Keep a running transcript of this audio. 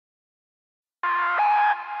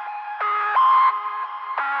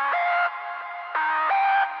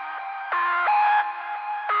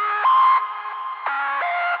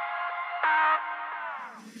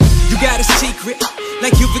grip.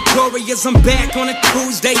 Like you victorious, I'm back on a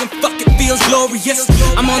cruise day and fuck it feels glorious.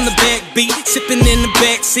 I'm on the backbeat, sipping in the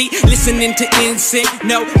backseat, listening to NSYNC,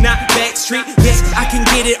 no, not Backstreet. Yes, I can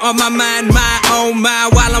get it on my mind, my own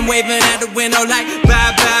mind, while I'm waving out the window like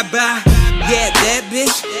bye, bye, bye. Yeah, that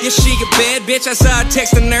bitch, yeah, she a bad bitch. I saw her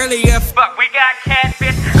texting earlier, fuck, we got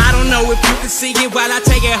catfish. I don't know if you can see it while I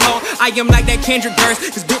take it home. I am like that Kendrick verse,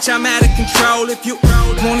 cause bitch, I'm out of control. If you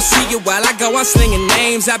wanna see it while I go, I'm slinging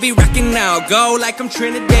names. I be rocking now, go like I'm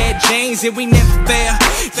Trinidad James, and we never fail.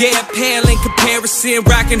 Yeah, pale in comparison,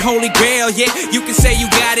 rocking Holy Grail. Yeah, you can say you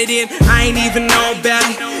got it in, I ain't even know about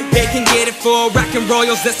it. They can get it for rockin'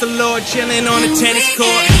 royals, that's the Lord chillin' on the tennis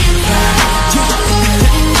court.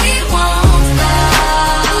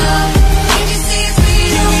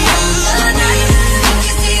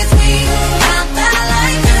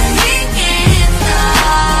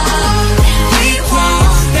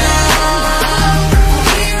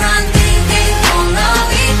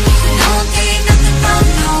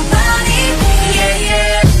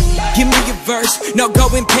 No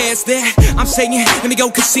going past that, I'm saying, let me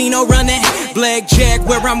go casino, run that blackjack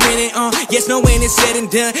where I'm winning, yes, no when it's said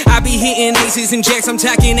and done. I be hitting aces and jacks, I'm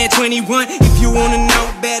talking at 21. If you wanna know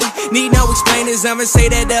better, need no explainers, I'ma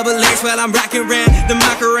say that double X while I'm rocking around the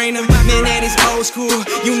Macarena. Man, that is old school,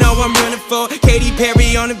 you know I'm running for Katy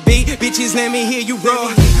Perry on the beat, bitches let me hear you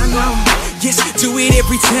roar. I know, yes, do it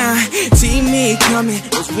every time, see me coming,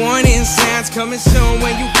 those warning signs coming soon.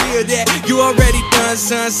 When you feel that, you already done,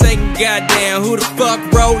 son, say goddamn, who the fuck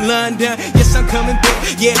wrote London? Yes, I'm coming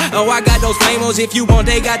back, yeah, oh, I got those lamos. If you want,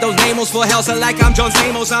 they got those lamos for hell, so like I'm John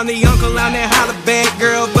Stamos. I'm the uncle, I'm that holla bad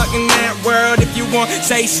girl, fucking that world. If you want,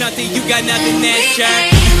 say something, you got nothing that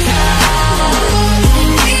shine.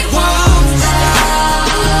 We won't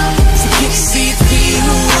stop, so get to see it's we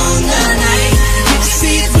who own the night. Get to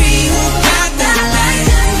see it's we who got the light.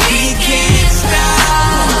 We can't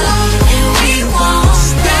stop, and we won't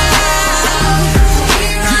stop.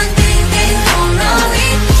 We run things they don't know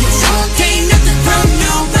it, so take nothing from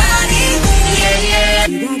nobody. Yeah,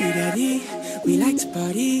 yeah. We like to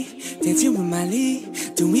party, dancing with Miley,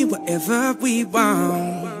 doing whatever we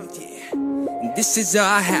want. Yeah. This is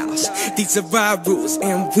our house, these are our rules,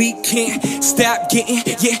 and we can't stop getting.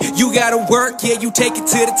 Yeah, you gotta work, yeah, you take it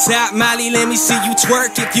to the top. Miley, let me see you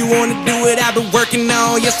twerk. If you wanna do it, I've been working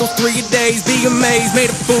on, yes, those 3 days. Be amazed, made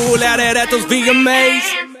a fool out of that, those VMAs.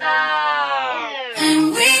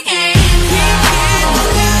 And we can't.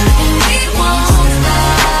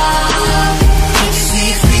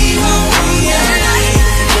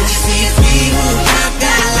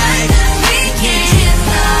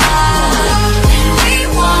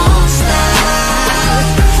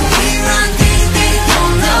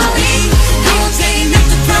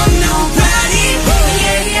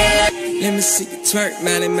 Let me see you twerk,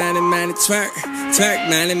 Miley, Miley, Miley, twerk, twerk,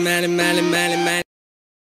 Miley, Miley, Miley, Miley, Miley.